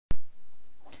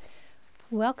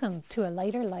Welcome to a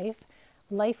lighter life,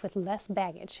 life with less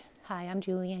baggage. Hi, I'm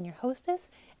Julianne, your hostess,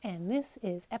 and this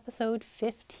is episode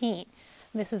 15.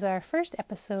 This is our first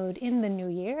episode in the new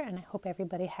year, and I hope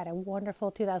everybody had a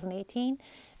wonderful 2018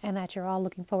 and that you're all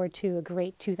looking forward to a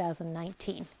great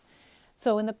 2019.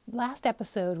 So in the last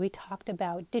episode, we talked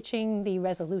about ditching the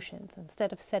resolutions.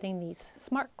 Instead of setting these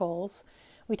SMART goals,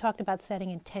 we talked about setting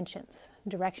intentions,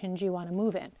 directions you want to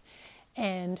move in.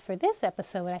 And for this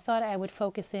episode, I thought I would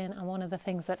focus in on one of the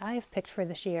things that I've picked for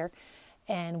this year,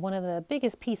 and one of the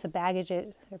biggest pieces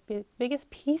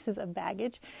of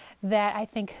baggage that I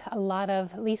think a lot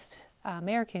of, at least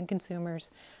American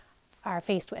consumers, are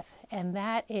faced with, and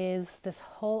that is this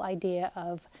whole idea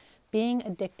of being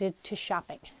addicted to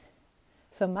shopping.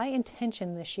 So my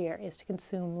intention this year is to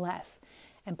consume less,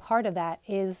 and part of that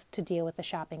is to deal with the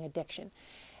shopping addiction.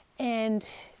 And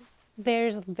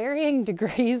there's varying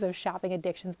degrees of shopping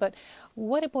addictions, but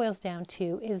what it boils down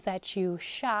to is that you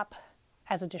shop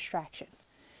as a distraction.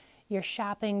 You're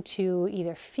shopping to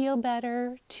either feel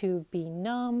better, to be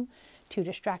numb, to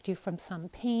distract you from some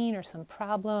pain or some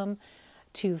problem,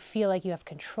 to feel like you have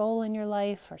control in your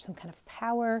life or some kind of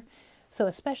power. So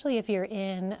especially if you're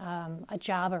in a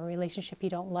job or a relationship you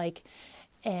don't like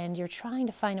and you're trying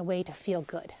to find a way to feel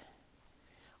good,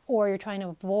 or you're trying to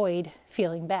avoid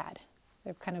feeling bad.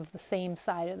 They're kind of the same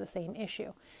side of the same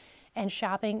issue. And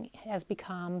shopping has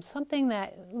become something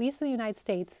that, at least in the United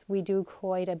States, we do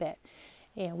quite a bit.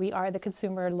 And we are the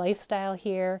consumer lifestyle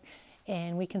here,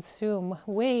 and we consume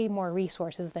way more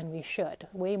resources than we should,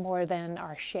 way more than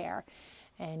our share.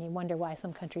 And you wonder why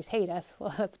some countries hate us.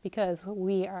 Well, that's because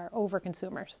we are over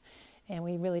consumers, and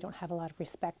we really don't have a lot of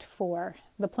respect for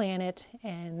the planet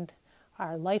and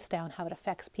our lifestyle and how it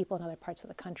affects people in other parts of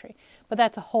the country. But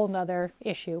that's a whole nother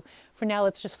issue. For now,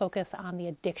 let's just focus on the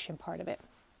addiction part of it.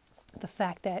 The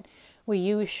fact that we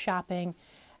use shopping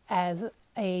as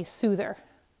a soother.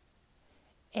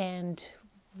 And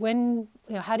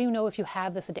how do you know if you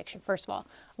have this addiction? First of all,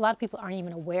 a lot of people aren't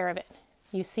even aware of it.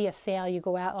 You see a sale, you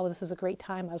go out, oh, this is a great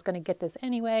time. I was going to get this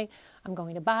anyway. I'm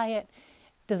going to buy it.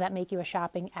 Does that make you a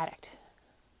shopping addict?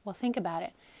 Well, think about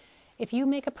it. If you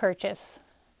make a purchase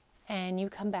and you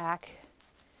come back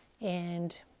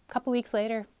and a couple weeks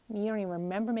later, you don't even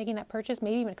remember making that purchase,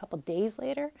 maybe even a couple days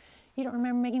later, you don't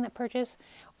remember making that purchase,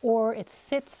 or it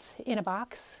sits in a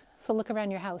box. So look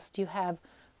around your house. Do you have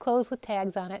clothes with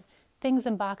tags on it, things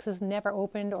in boxes never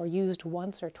opened or used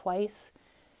once or twice?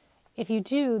 If you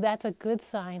do, that's a good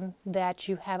sign that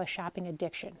you have a shopping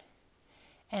addiction.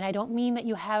 And I don't mean that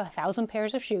you have 1,000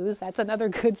 pairs of shoes. That's another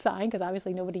good sign, because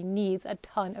obviously nobody needs a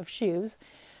ton of shoes.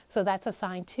 So that's a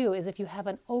sign too, is if you have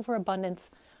an overabundance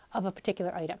of a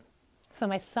particular item. So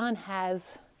my son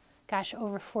has,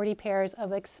 over 40 pairs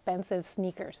of expensive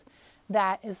sneakers.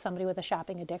 That is somebody with a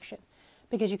shopping addiction,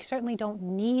 because you certainly don't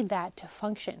need that to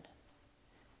function,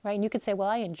 right? And you could say, well,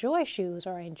 I enjoy shoes,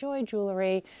 or I enjoy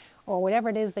jewelry, or whatever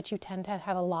it is that you tend to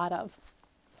have a lot of.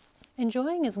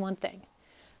 Enjoying is one thing,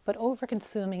 but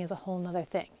over-consuming is a whole nother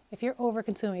thing. If you're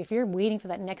over-consuming, if you're waiting for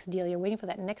that next deal, you're waiting for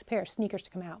that next pair of sneakers to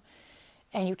come out,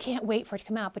 and you can't wait for it to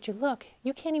come out, but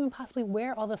you can't even possibly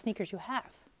wear all the sneakers you have.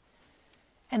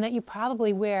 And that you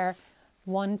probably wear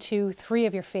 1, 2, 3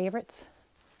 of your favorites,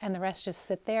 and the rest just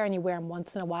sit there and you wear them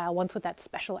once in a while, once with that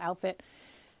special outfit.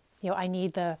 I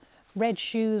need the red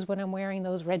shoes when I'm wearing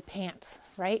those red pants,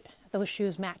 right? Those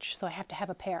shoes match, so I have to have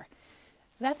a pair.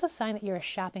 That's a sign that you're a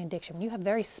shopping addiction. When you have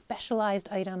very specialized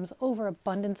items,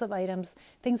 overabundance of items,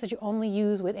 things that you only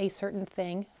use with a certain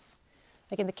thing.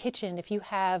 Like in the kitchen, if you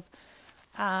have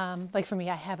like for me,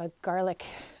 I have a garlic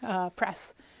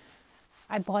press.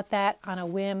 I bought that on a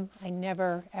whim. I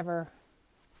never, ever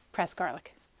press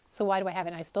garlic. So why do I have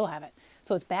it? And I still have it.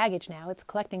 So it's baggage now. It's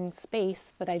collecting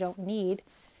space that I don't need.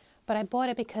 But I bought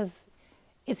it because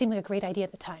it seemed like a great idea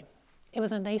at the time. It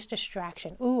was a nice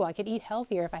distraction. Ooh, I could eat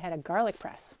healthier if I had a garlic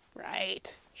press.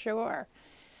 Right, sure.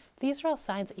 These are all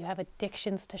signs that you have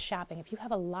addictions to shopping. If you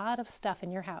have a lot of stuff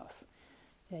in your house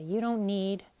that you don't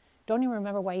need, don't even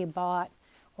remember why you bought,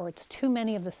 or it's too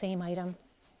many of the same item,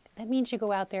 that means you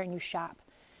go out there and you shop.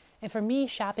 And for me,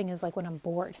 shopping is like when I'm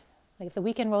bored. Like if the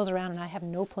weekend rolls around and I have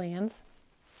no plans,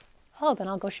 then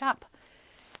I'll go shop.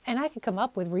 And I could come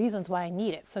up with reasons why I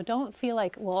need it. So don't feel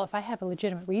like, well, if I have a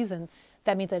legitimate reason,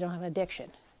 that means I don't have an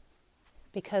addiction.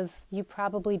 Because you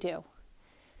probably do.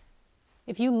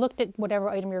 If you looked at whatever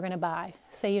item you're going to buy,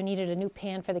 say you needed a new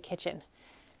pan for the kitchen,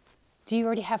 do you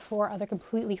already have 4 other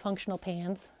completely functional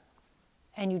pans?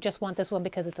 And you just want this one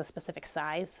because it's a specific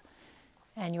size,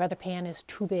 and your other pan is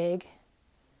too big?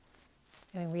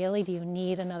 I mean, really, do you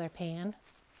need another pan?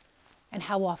 And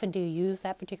how often do you use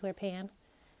that particular pan?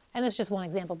 And this is just one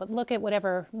example, but look at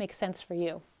whatever makes sense for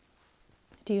you.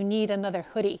 Do you need another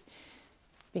hoodie?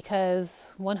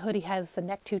 Because one hoodie has the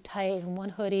neck too tight and one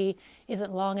hoodie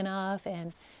isn't long enough,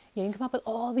 and you can come up with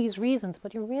all these reasons,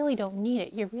 but you really don't need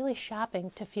it. You're really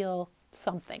shopping to feel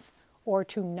something or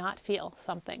to not feel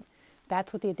something.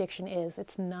 That's what the addiction is.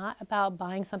 It's not about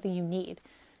buying something you need.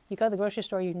 You go to the grocery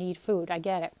store, you need food. I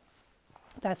get it.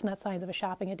 That's not signs of a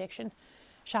shopping addiction.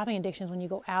 Shopping addiction is when you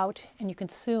go out and you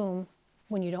consume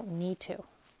when you don't need to.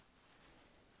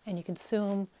 And you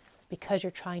consume because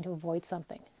you're trying to avoid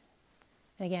something.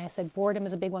 And again, I said boredom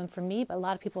is a big one for me, but a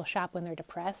lot of people shop when they're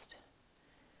depressed.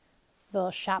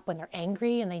 They'll shop when they're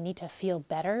angry and they need to feel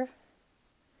better.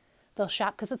 They'll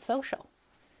shop because it's social,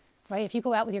 right? If you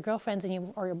go out with your girlfriends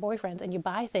or your boyfriends and you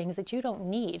buy things that you don't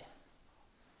need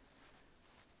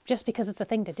just because it's a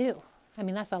thing to do. I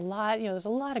mean, that's a lot, there's a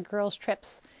lot of girls'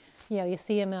 trips. You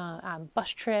see them on bus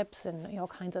trips and, all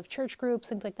kinds of church groups,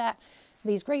 things like that.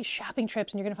 These great shopping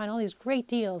trips, and you're going to find all these great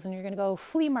deals, and you're going to go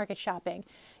flea market shopping.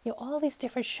 All these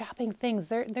different shopping things.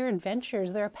 They're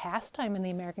adventures. They're a pastime in the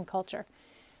American culture.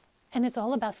 And it's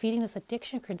all about feeding this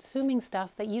addiction of consuming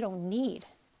stuff that you don't need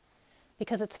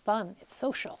because it's fun. It's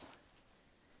social.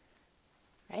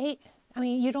 Right? I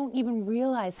mean, you don't even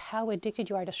realize how addicted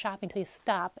you are to shopping until you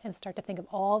stop and start to think of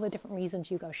all the different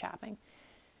reasons you go shopping.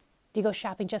 Do you go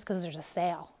shopping just because there's a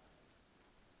sale?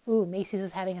 Ooh, Macy's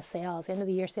is having a sale. It's the end of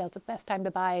the year sale. It's the best time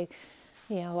to buy,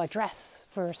 a dress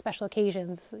for special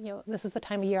occasions. This is the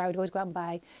time of year I would always go out and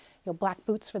buy, black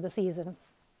boots for the season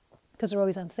because they're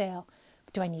always on sale.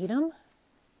 But do I need them?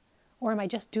 Or am I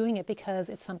just doing it because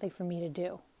it's something for me to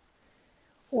do?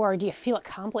 Or do you feel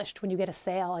accomplished when you get a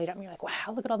sale item? You're like,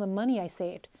 wow, look at all the money I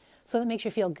saved. So that makes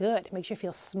you feel good. It makes you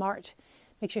feel smart.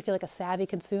 It makes you feel like a savvy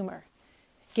consumer.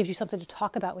 It gives you something to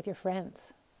talk about with your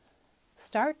friends.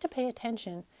 Start to pay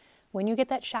attention when you get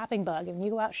that shopping bug and when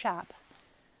you go out shop.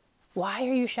 Why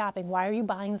are you shopping? Why are you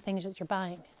buying the things that you're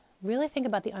buying? Really think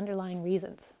about the underlying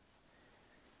reasons.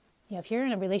 If you're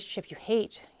in a relationship you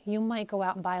hate, you might go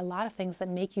out and buy a lot of things that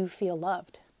make you feel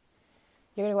loved.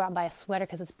 You're going to go out and buy a sweater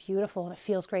because it's beautiful and it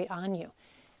feels great on you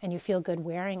and you feel good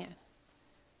wearing it.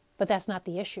 But that's not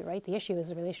the issue, right? The issue is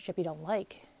the relationship you don't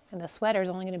like. And the sweater is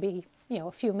only going to be,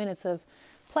 a few minutes of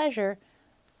pleasure.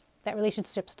 That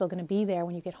relationship's still going to be there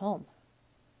when you get home.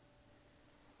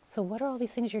 So what are all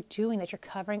these things you're doing that you're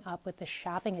covering up with this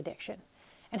shopping addiction?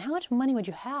 And how much money would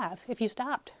you have if you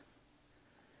stopped?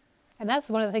 And that's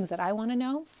one of the things that I want to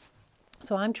know.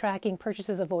 So I'm tracking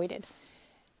purchases avoided.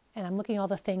 And I'm looking at all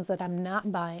the things that I'm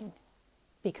not buying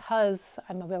because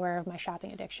I'm aware of my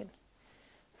shopping addiction.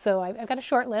 So I've got a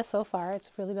short list so far.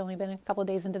 It's really only been a couple of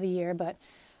days into the year, but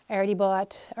I already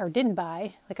bought or didn't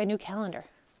buy like a new calendar.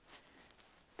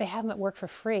 They have them at work for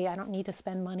free. I don't need to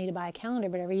spend money to buy a calendar,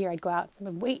 but every year I'd go out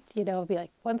and wait, it'd be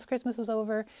like once Christmas was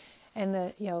over and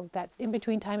that in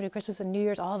between time between Christmas and New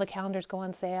Year's, all the calendars go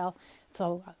on sale.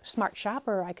 So a smart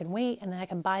shopper, I can wait and then I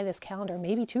can buy this calendar,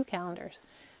 maybe 2 calendars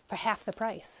for half the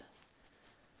price.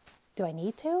 Do I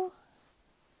need to?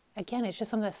 Again, it's just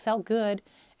something that felt good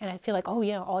and I feel like, all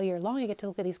year long I get to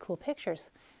look at these cool pictures.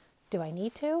 Do I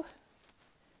need to?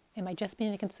 Am I just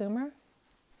being a consumer?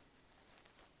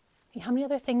 How many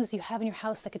other things do you have in your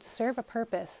house that could serve a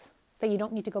purpose that you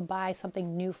don't need to go buy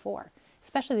something new for?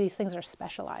 Especially these things that are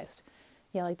specialized,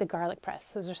 like the garlic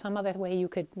press. Is there some other way you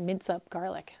could mince up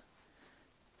garlic?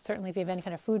 Certainly if you have any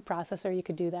kind of food processor, you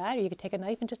could do that, or you could take a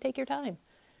knife and just take your time.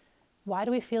 Why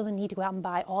do we feel the need to go out and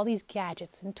buy all these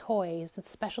gadgets and toys and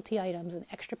specialty items and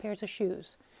extra pairs of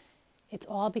shoes? It's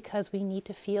all because we need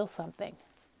to feel something.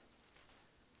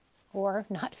 Or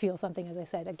not feel something, as I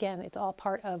said. Again, it's all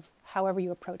part of however you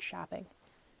approach shopping.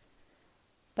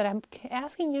 But I'm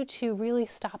asking you to really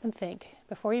stop and think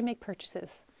before you make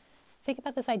purchases. Think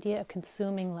about this idea of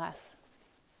consuming less.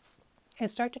 And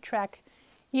start to track,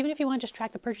 even if you want to just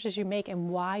track the purchases you make and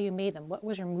why you made them. What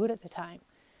was your mood at the time?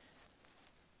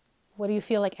 What do you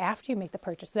feel like after you make the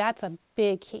purchase? That's a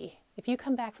big key. If you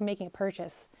come back from making a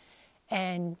purchase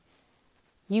and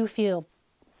you feel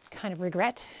kind of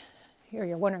regret, or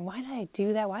you're wondering, why did I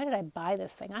do that? Why did I buy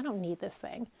this thing? I don't need this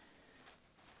thing.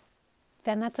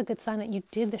 Then that's a good sign that you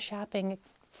did the shopping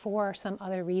for some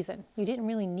other reason. You didn't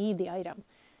really need the item.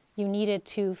 You needed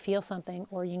to feel something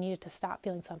or you needed to stop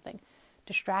feeling something.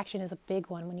 Distraction is a big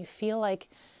one. When you feel like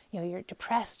you're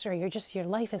depressed or your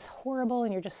life is horrible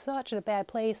and you're just such in a bad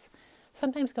place,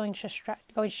 sometimes going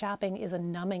shopping is a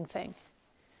numbing thing.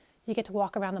 You get to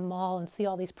walk around the mall and see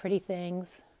all these pretty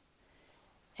things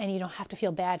and you don't have to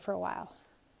feel bad for a while.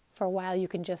 For a while you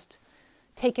can just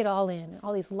take it all in,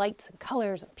 all these lights and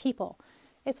colors and people.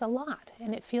 It's a lot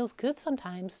and it feels good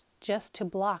sometimes just to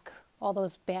block all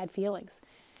those bad feelings.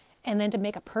 And then to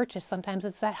make a purchase, sometimes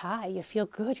it's that high. You feel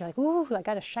good. You're like, ooh, I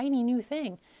got a shiny new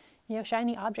thing.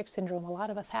 Shiny object syndrome. A lot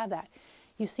of us have that.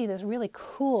 You see this really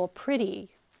cool, pretty,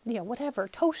 whatever,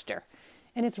 toaster.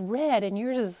 And it's red and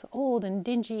yours is old and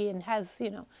dingy and has,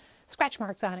 scratch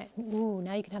marks on it. Ooh,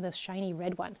 now you can have this shiny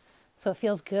red one. So it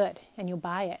feels good and you'll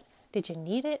buy it. Did you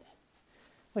need it?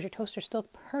 Was your toaster still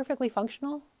perfectly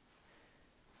functional?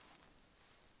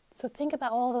 So think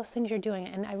about all those things you're doing.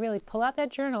 And I really pull out that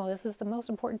journal. This is the most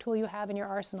important tool you have in your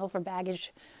arsenal for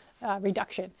baggage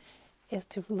reduction, is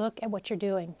to look at what you're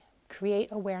doing. Create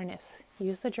awareness.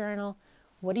 Use the journal.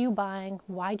 What are you buying?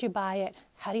 Why'd you buy it?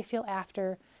 How do you feel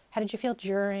after? How did you feel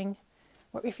during?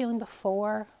 What were you feeling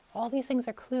before? All these things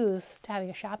are clues to having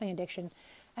a shopping addiction.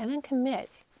 And then commit.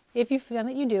 If you feel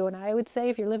that you do, and I would say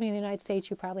if you're living in the United States,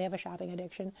 you probably have a shopping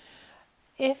addiction.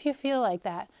 If you feel like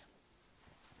that,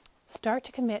 start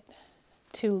to commit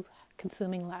to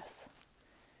consuming less.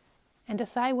 And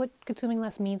decide what consuming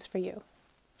less means for you.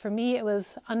 For me, it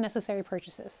was unnecessary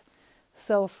purchases.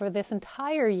 So for this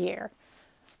entire year,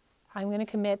 I'm going to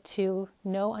commit to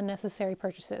no unnecessary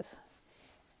purchases.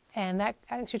 And that,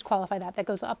 I should qualify that. That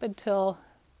goes up until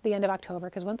the end of October,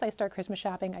 because once I start Christmas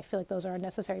shopping, I feel like those are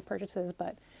unnecessary purchases,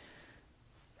 but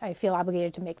I feel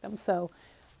obligated to make them. So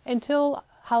until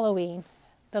Halloween,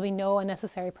 there'll be no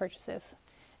unnecessary purchases.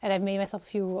 And I've made myself a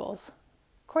few rules.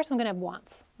 Of course, I'm going to have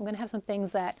wants. I'm going to have some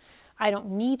things that I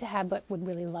don't need to have but would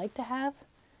really like to have.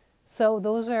 So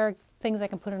those are things I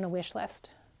can put on a wish list.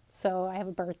 So I have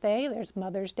a birthday, there's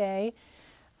Mother's Day,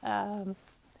 there's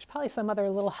probably some other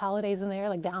little holidays in there,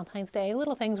 like Valentine's Day,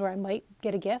 little things where I might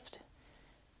get a gift.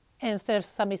 And instead of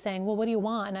somebody saying, well, what do you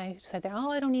want? And I said, oh,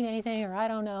 I don't need anything, or I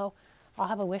don't know, I'll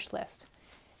have a wish list.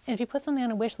 And if you put something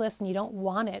on a wish list and you don't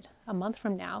want it a month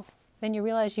from now, then you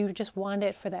realize you just wanted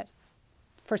it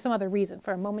for some other reason,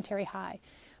 for a momentary high,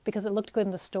 because it looked good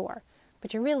in the store.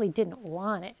 But you really didn't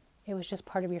want it. It was just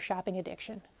part of your shopping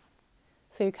addiction.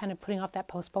 So you're kind of putting off that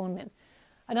postponement.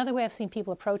 Another way I've seen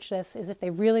people approach this is if they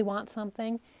really want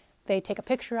something, they take a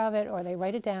picture of it or they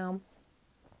write it down,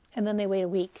 and then they wait a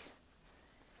week.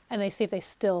 And they see if they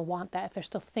still want that, if they're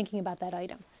still thinking about that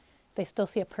item. If they still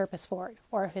see a purpose for it,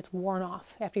 or if it's worn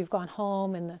off after you've gone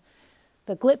home and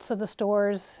the glitz of the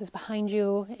stores is behind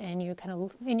you and you're kind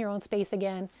of in your own space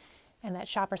again, and that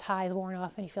shopper's high is worn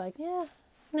off and you feel like, yeah,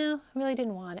 no, I really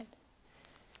didn't want it.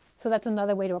 So that's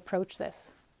another way to approach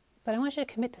this. But I want you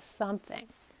to commit to something,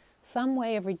 some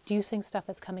way of reducing stuff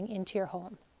that's coming into your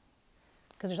home.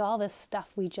 Because there's all this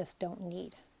stuff we just don't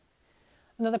need.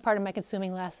 Another part of my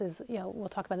consuming less is, we'll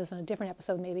talk about this in a different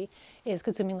episode maybe, is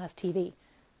consuming less TV.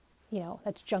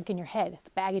 That's junk in your head, it's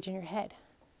baggage in your head.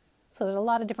 So there's a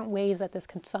lot of different ways that this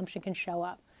consumption can show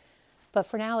up. But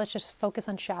for now, let's just focus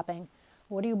on shopping.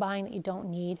 What are you buying that you don't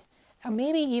need? Or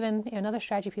maybe even another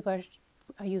strategy people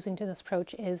are using to this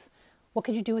approach is, what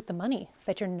could you do with the money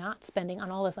that you're not spending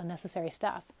on all this unnecessary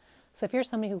stuff? So if you're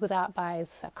somebody who goes out,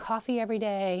 buys a coffee every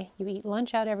day, you eat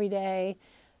lunch out every day,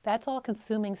 that's all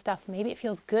consuming stuff. Maybe it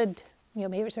feels good,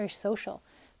 maybe it's very social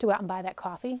to go out and buy that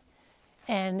coffee.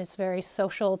 And it's very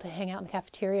social to hang out in the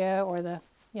cafeteria or the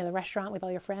restaurant with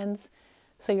all your friends.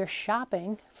 So you're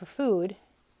shopping for food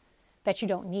that you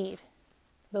don't need.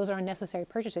 Those are unnecessary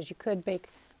purchases. You could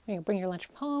bring your lunch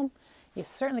from home. You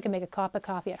certainly can make a cup of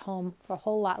coffee at home for a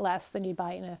whole lot less than you'd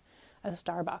buy in a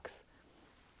Starbucks.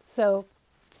 So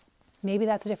maybe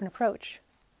that's a different approach.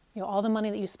 All the money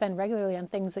that you spend regularly on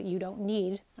things that you don't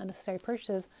need, unnecessary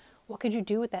purchases, what could you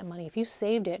do with that money? If you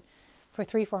saved it for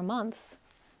 3-4 months,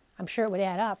 I'm sure it would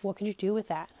add up. What could you do with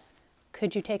that?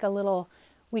 Could you take a little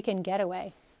weekend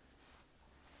getaway?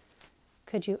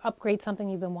 Could you upgrade something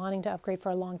you've been wanting to upgrade for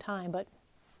a long time but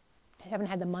haven't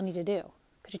had the money to do?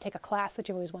 Could you take a class that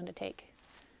you've always wanted to take?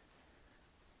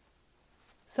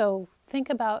 So think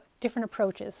about different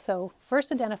approaches. So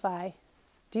first identify,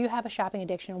 do you have a shopping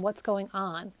addiction? What's going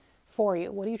on for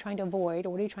you? What are you trying to avoid,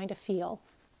 or what are you trying to feel?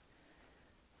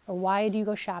 Or why do you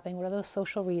go shopping? What are those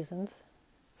social reasons?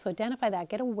 So identify that.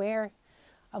 Get aware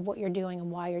of what you're doing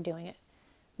and why you're doing it.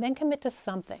 Then commit to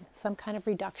something, some kind of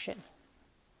reduction.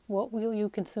 What will you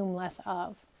consume less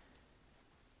of?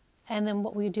 And then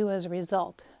what will you do as a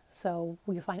result? So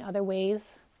will you find other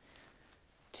ways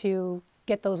to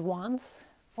get those wants,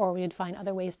 or will you find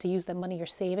other ways to use the money you're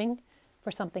saving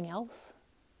for something else?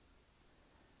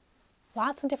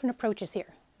 Lots of different approaches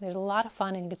here. There's a lot of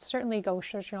fun, and you can certainly go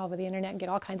searching all over the internet and get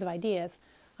all kinds of ideas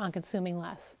on consuming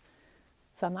less.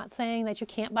 So I'm not saying that you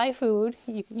can't buy food.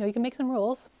 You can make some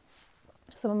rules.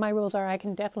 Some of my rules are I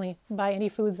can definitely buy any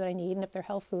foods that I need, and if they're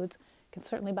health foods, I can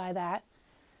certainly buy that.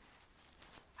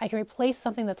 I can replace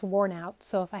something that's worn out.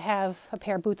 So if I have a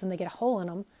pair of boots and they get a hole in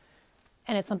them,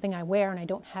 and it's something I wear and I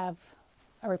don't have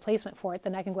a replacement for it,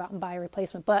 then I can go out and buy a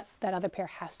replacement, but that other pair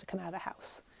has to come out of the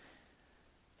house.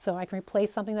 So I can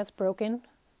replace something that's broken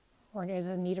or is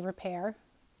in need of repair.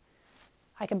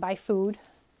 I can buy food.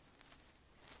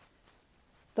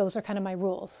 Those are kind of my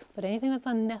rules. But anything that's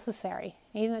unnecessary,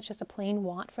 anything that's just a plain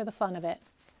want for the fun of it,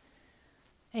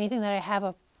 anything that I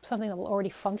have something that will already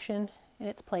function in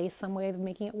its place, some way of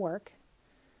making it work,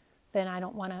 then I'm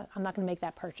not going to make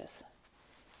that purchase.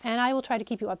 And I will try to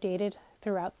keep you updated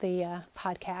throughout the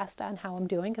podcast on how I'm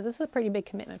doing, because this is a pretty big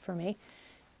commitment for me.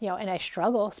 And I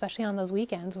struggle, especially on those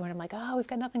weekends when I'm like, oh, we've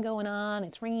got nothing going on,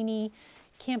 it's rainy,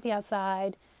 can't be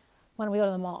outside, why don't we go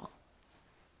to the mall?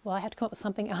 Well, I have to come up with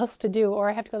something else to do, or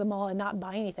I have to go to the mall and not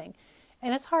buy anything.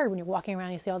 And it's hard when you're walking around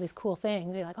and you see all these cool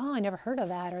things. You're like, oh, I never heard of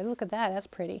that, or look at that, that's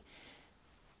pretty.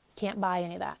 Can't buy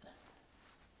any of that.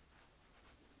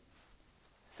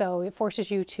 So it forces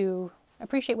you to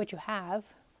appreciate what you have,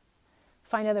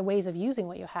 find other ways of using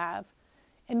what you have,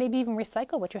 and maybe even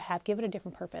recycle what you have, give it a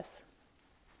different purpose.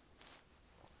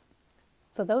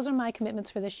 So those are my commitments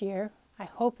for this year. I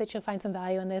hope that you'll find some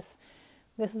value in this.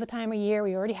 This is the time of year.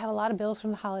 We already have a lot of bills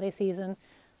from the holiday season.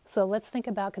 So let's think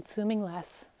about consuming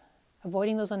less,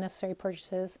 avoiding those unnecessary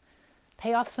purchases,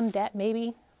 pay off some debt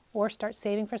maybe, or start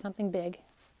saving for something big.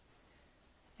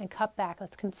 And cut back.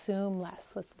 Let's consume less.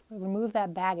 Let's remove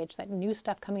that baggage, that new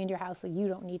stuff coming into your house that you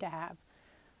don't need to have.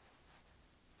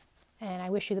 And I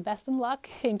wish you the best of luck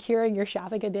in curing your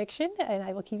shopping addiction. And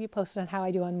I will keep you posted on how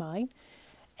I do on mine.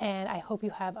 And I hope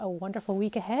you have a wonderful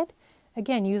week ahead.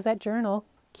 Again, use that journal.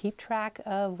 Keep track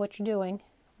of what you're doing,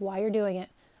 why you're doing it.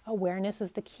 Awareness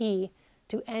is the key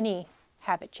to any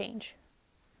habit change.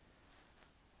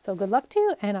 So good luck to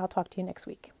you, and I'll talk to you next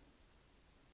week.